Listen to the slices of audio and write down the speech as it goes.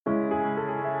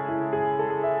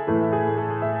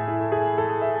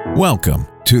Welcome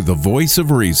to The Voice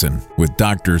of Reason with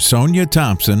Dr. Sonia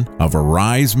Thompson of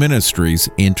Arise Ministries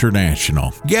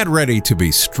International. Get ready to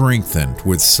be strengthened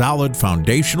with solid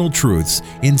foundational truths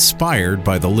inspired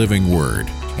by the living Word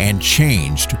and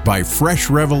changed by fresh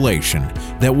revelation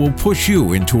that will push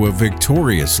you into a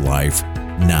victorious life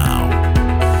now.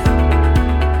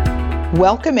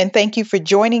 Welcome and thank you for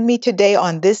joining me today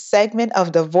on this segment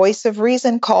of The Voice of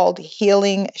Reason called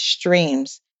Healing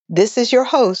Streams. This is your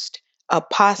host,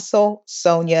 Apostle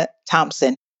Sonia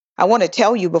Thompson. I want to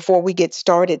tell you before we get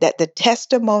started that the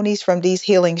testimonies from these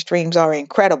healing streams are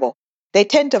incredible. They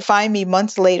tend to find me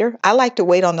months later. I like to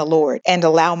wait on the Lord and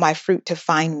allow my fruit to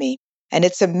find me. And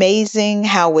it's amazing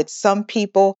how with some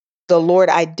people, the Lord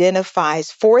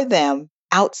identifies for them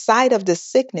outside of the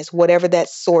sickness, whatever that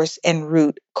source and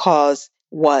root cause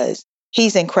was.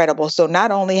 He's incredible. So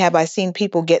not only have I seen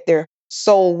people get their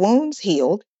soul wounds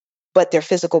healed, but their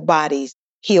physical bodies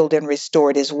healed and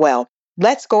restored as well.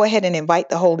 Let's go ahead and invite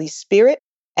the Holy Spirit,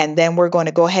 and then we're going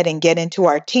to go ahead and get into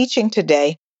our teaching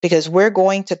today because we're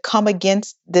going to come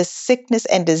against this sickness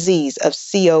and disease of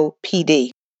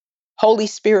COPD. Holy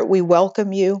Spirit, we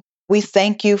welcome you. We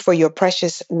thank you for your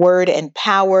precious word and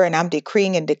power, and I'm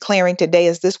decreeing and declaring today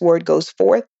as this word goes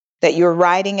forth that you're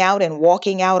riding out and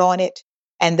walking out on it,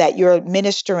 and that you're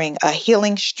ministering a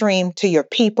healing stream to your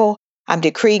people. I'm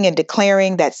decreeing and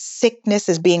declaring that sickness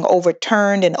is being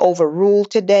overturned and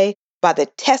overruled today by the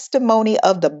testimony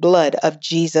of the blood of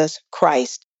Jesus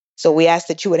Christ. So we ask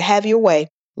that you would have your way.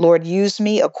 Lord, use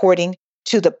me according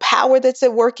to the power that's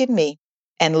at work in me,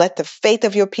 and let the faith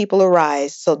of your people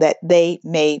arise so that they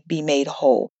may be made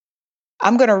whole.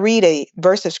 I'm going to read a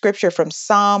verse of scripture from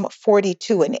Psalm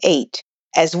 42:8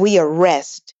 as we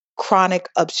arrest chronic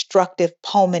obstructive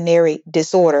pulmonary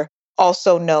disorder,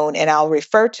 also known, and I'll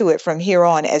refer to it from here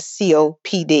on as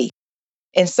COPD.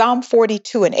 In Psalm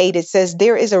 42:8, it says,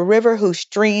 "There is a river whose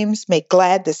streams make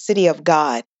glad the city of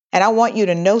God." And I want you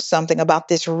to know something about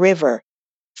this river.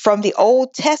 From the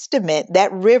Old Testament,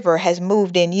 that river has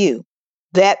moved in you.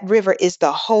 That river is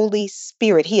the Holy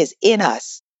Spirit. He is in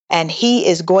us, and He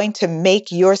is going to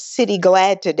make your city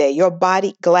glad today, your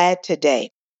body glad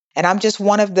today. And I'm just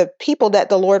one of the people that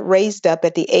the Lord raised up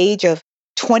at the age of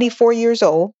 24 years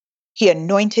old. He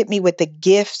anointed me with the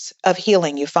gifts of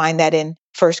healing. You find that in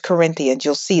 1 Corinthians.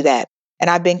 You'll see that. And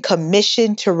I've been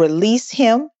commissioned to release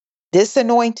this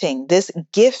anointing, this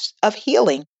gift of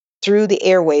healing through the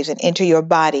airwaves and into your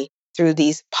body through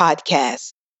these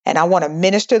podcasts. And I want to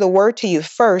minister the word to you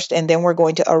first, and then we're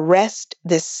going to arrest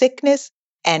this sickness,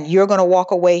 and you're going to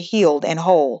walk away healed and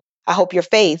whole. I hope your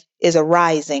faith is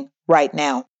arising right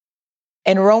now.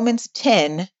 In Romans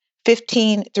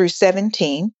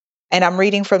 10:15-17, and I'm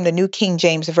reading from the New King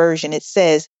James Version, it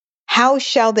says, "How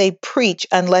shall they preach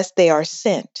unless they are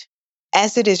sent?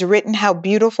 As it is written, how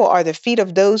beautiful are the feet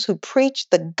of those who preach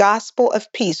the gospel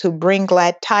of peace, who bring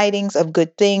glad tidings of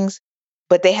good things,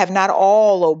 but they have not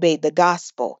all obeyed the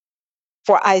gospel.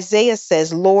 For Isaiah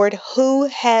says, Lord, who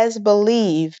has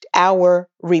believed our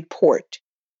report?"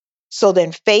 So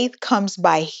then faith comes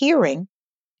by hearing,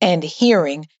 and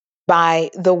hearing by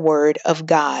the word of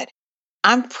God.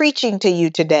 I'm preaching to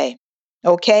you today,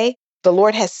 okay? The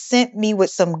Lord has sent me with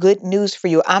some good news for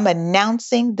you. I'm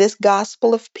announcing this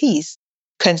gospel of peace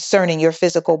concerning your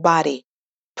physical body,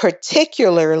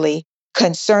 particularly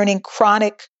concerning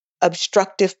chronic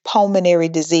obstructive pulmonary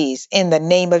disease. In the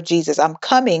name of Jesus, I'm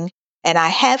coming, and I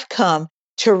have come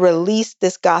to release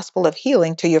this gospel of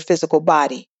healing to your physical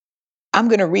body. I'm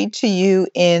going to read to you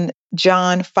in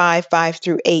John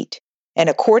 5:5-8. In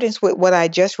accordance with what I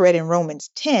just read in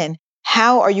Romans 10,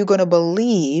 how are you going to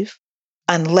believe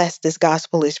unless this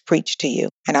gospel is preached to you?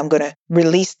 And I'm going to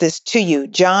release this to you.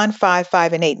 John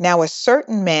 5:5-8. Now a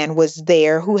certain man was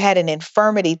there who had an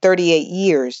infirmity 38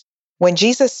 years. When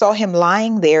Jesus saw him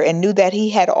lying there and knew that he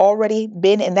had already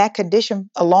been in that condition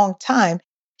a long time,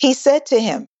 he said to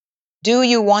him, "Do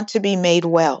you want to be made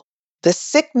well?" The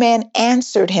sick man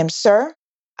answered him, "Sir,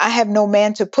 I have no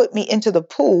man to put me into the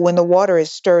pool when the water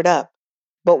is stirred up.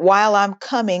 But while I'm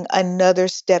coming, another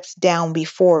steps down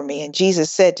before me." And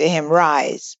Jesus said to him,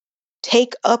 "Rise,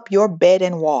 take up your bed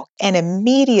and walk." And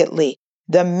immediately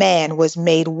the man was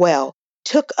made well,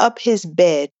 took up his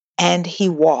bed, and he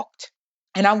walked.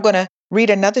 And I'm going to read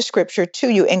another scripture to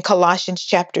you in Colossians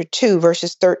chapter 2,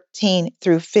 verses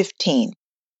 13-15.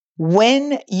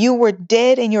 When you were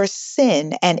dead in your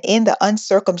sin and in the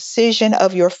uncircumcision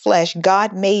of your flesh,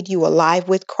 God made you alive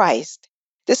with Christ.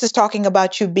 This is talking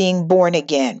about you being born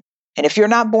again. And if you're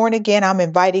not born again, I'm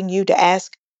inviting you to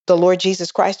ask the Lord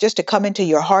Jesus Christ just to come into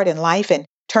your heart and life and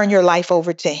turn your life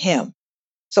over to Him.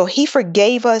 So he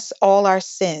forgave us all our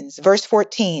sins. Verse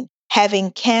 14,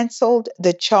 having canceled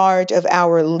the charge of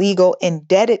our legal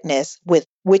indebtedness with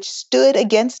which stood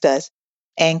against us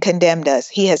and condemned us.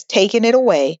 He has taken it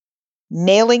away,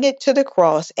 nailing it to the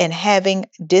cross and having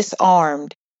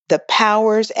disarmed the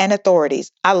powers and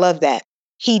authorities. I love that.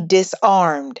 He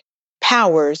disarmed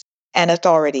powers and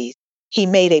authorities. He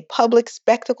made a public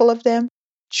spectacle of them,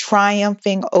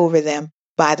 triumphing over them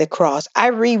by the cross. I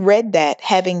reread that,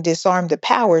 having disarmed the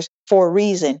powers, for a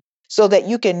reason, so that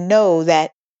you can know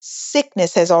that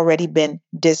sickness has already been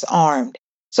disarmed.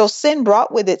 So sin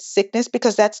brought with it sickness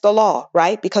because that's the law,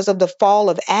 right? Because of the fall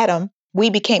of Adam, we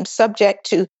became subject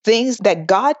to things that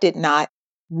God did not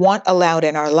want allowed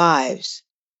in our lives.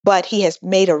 But he has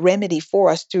made a remedy for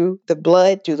us through the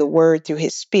blood, through the word, through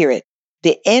his spirit.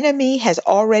 The enemy has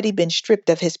already been stripped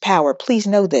of his power. Please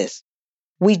know this.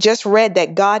 We just read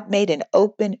that God made an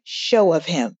open show of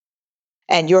him,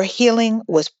 and your healing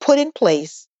was put in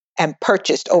place and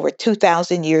purchased over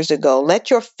 2,000 years ago. Let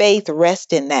your faith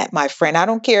rest in that, my friend. I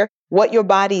don't care what your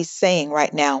body is saying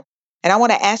right now. And I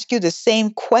want to ask you the same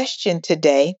question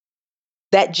today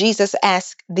that Jesus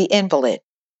asked the invalid.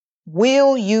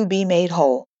 Will you be made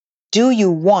whole? Do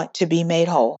you want to be made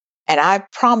whole? And I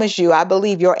promise you, I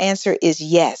believe your answer is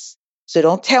yes. So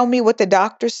don't tell me what the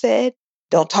doctor said.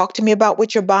 Don't talk to me about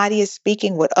what your body is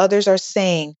speaking, what others are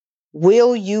saying.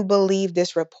 Will you believe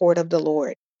this report of the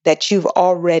Lord that you've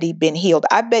already been healed?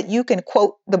 I bet you can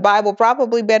quote the Bible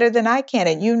probably better than I can.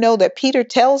 And you know that Peter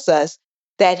tells us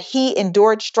that he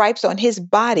endured stripes on his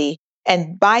body,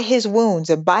 and by his wounds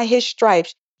and by his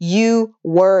stripes, you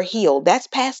were healed. That's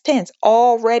past tense,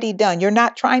 already done. You're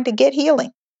not trying to get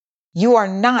healing. You are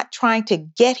not trying to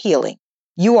get healing.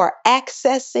 You are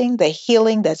accessing the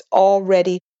healing that's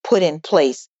already put in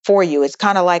place for you. It's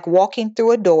kind of like walking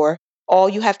through a door. All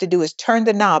you have to do is turn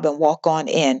the knob and walk on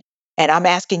in. And I'm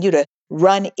asking you to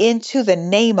run into the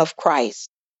name of Christ,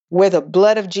 where the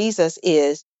blood of Jesus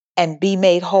is, and be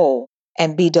made whole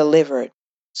and be delivered.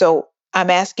 So I'm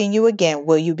asking you again,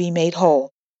 will you be made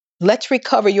whole? Let's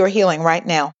recover your healing right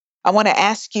now. I want to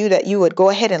ask you that you would go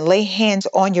ahead and lay hands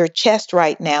on your chest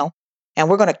right now. And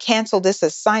we're going to cancel this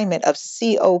assignment of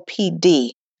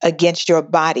COPD against your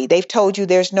body. They've told you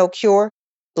there's no cure.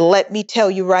 Let me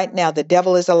tell you right now, the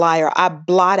devil is a liar. I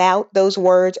blot out those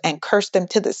words and curse them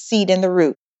to the seed and the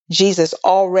root. Jesus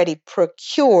already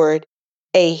procured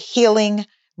a healing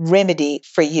remedy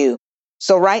for you.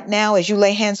 So right now, as you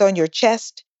lay hands on your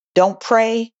chest, don't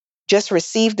pray. Just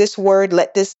receive this word.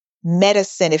 Let this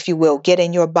medicine, if you will, get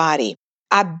in your body.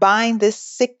 I bind this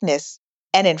sickness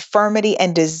and infirmity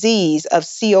and disease of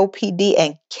COPD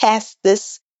and cast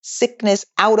this sickness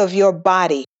out of your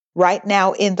body right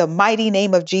now in the mighty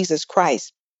name of Jesus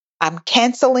Christ. I'm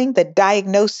canceling the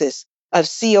diagnosis of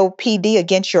COPD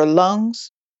against your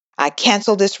lungs. I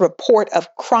cancel this report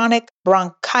of chronic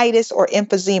bronchitis or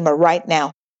emphysema right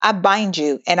now. I bind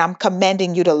you and I'm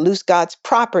commanding you to loose God's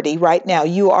property right now.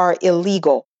 You are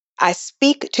illegal. I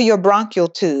speak to your bronchial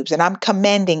tubes and I'm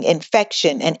commanding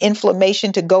infection and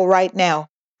inflammation to go right now.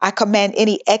 I command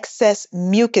any excess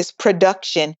mucus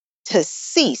production to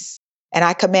cease. And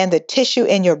I command the tissue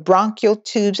in your bronchial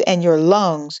tubes and your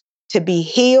lungs to be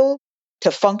healed,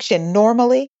 to function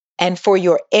normally, and for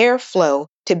your airflow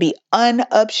to be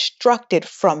unobstructed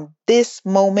from this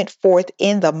moment forth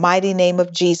in the mighty name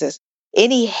of Jesus.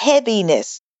 Any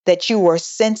heaviness that you were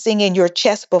sensing in your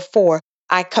chest before,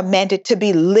 I command it to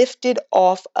be lifted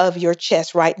off of your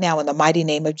chest right now in the mighty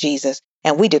name of Jesus.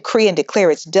 And we decree and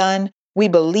declare it's done. We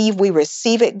believe we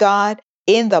receive it, God,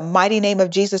 in the mighty name of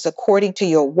Jesus, according to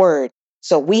your word.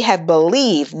 So we have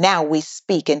believed. Now we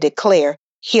speak and declare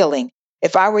healing.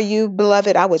 If I were you,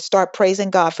 beloved, I would start praising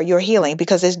God for your healing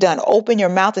because it's done. Open your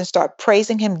mouth and start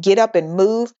praising him. Get up and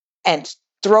move and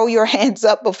throw your hands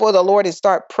up before the Lord and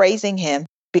start praising him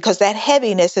because that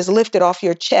heaviness is lifted off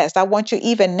your chest. I want you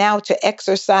even now to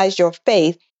exercise your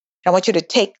faith. I want you to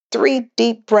take 3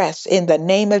 deep breaths in the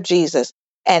name of Jesus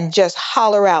and just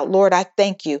holler out, Lord, I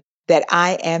thank you that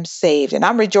I am saved. And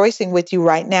I'm rejoicing with you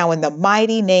right now in the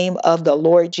mighty name of the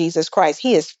Lord Jesus Christ.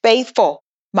 He is faithful,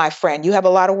 my friend. You have a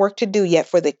lot of work to do yet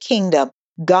for the kingdom.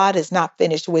 God is not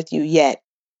finished with you yet.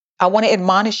 I want to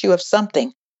admonish you of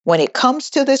something. When it comes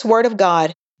to this word of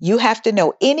God, you have to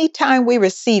know anytime we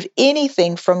receive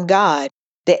anything from God,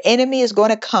 the enemy is going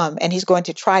to come and he's going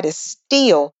to try to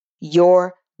steal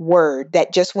your word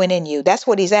that just went in you. That's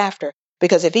what he's after.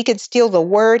 Because if he can steal the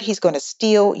word, he's going to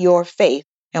steal your faith.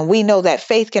 And we know that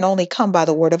faith can only come by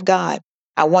the word of God.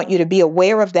 I want you to be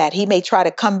aware of that. He may try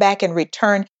to come back and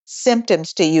return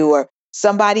symptoms to you, or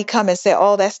somebody come and say,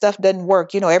 oh, that stuff doesn't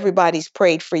work. You know, everybody's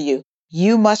prayed for you.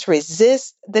 You must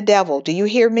resist the devil. Do you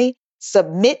hear me?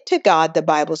 Submit to God, the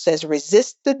Bible says,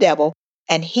 resist the devil,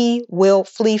 and he will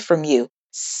flee from you.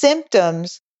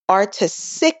 Symptoms are to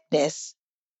sickness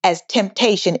as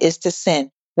temptation is to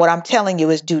sin. What I'm telling you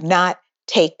is do not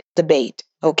take the bait,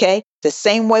 okay? The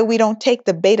same way we don't take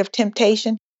the bait of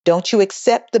temptation, don't you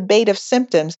accept the bait of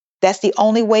symptoms. That's the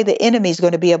only way the enemy is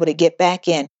going to be able to get back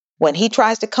in. When he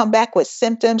tries to come back with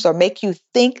symptoms or make you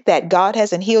think that God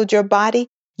hasn't healed your body,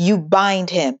 you bind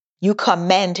him. You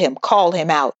command him, call him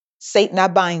out. Satan, I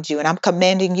bind you, and I'm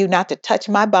commanding you not to touch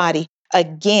my body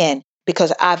again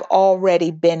because I've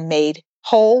already been made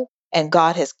whole and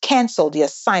God has canceled the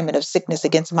assignment of sickness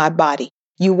against my body.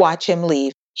 You watch him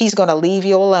leave. He's going to leave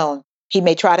you alone. He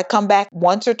may try to come back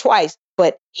once or twice,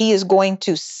 but he is going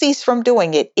to cease from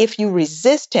doing it if you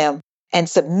resist him and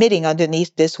submitting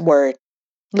underneath this word.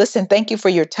 Listen, thank you for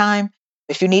your time.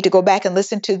 If you need to go back and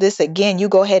listen to this again, you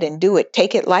go ahead and do it.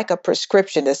 Take it like a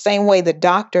prescription, the same way the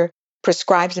doctor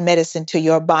prescribes medicine to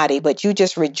your body, but you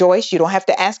just rejoice. You don't have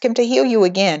to ask him to heal you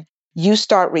again. You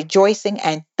start rejoicing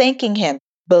and thanking him,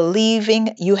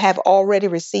 believing you have already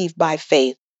received by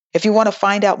faith. If you want to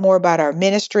find out more about our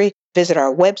ministry, visit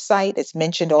our website. It's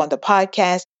mentioned on the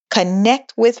podcast.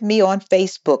 Connect with me on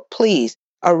Facebook, please.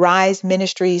 Arise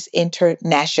Ministries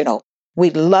International.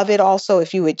 We'd love it also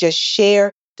if you would just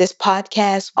share this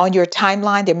podcast on your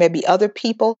timeline. There may be other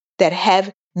people that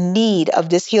have need of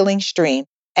this healing stream,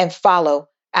 and follow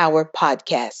our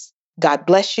podcast. God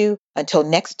bless you. Until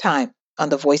next time on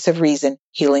the Voice of Reason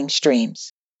Healing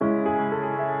Streams.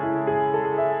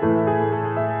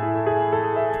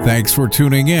 Thanks for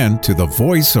tuning in to the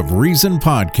Voice of Reason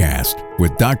podcast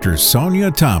with Dr.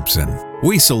 Sonia Thompson.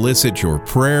 We solicit your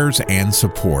prayers and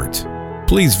support.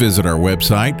 Please visit our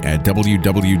website at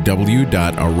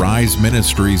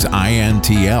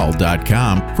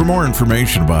www.ariseministriesintl.com for more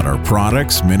information about our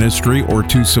products, ministry, or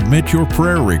to submit your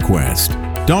prayer request.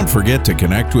 Don't forget to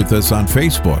connect with us on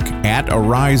Facebook at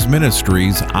Arise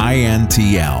Ministries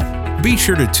INTL. Be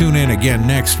sure to tune in again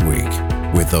next week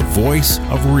with the Voice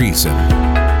of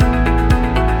Reason.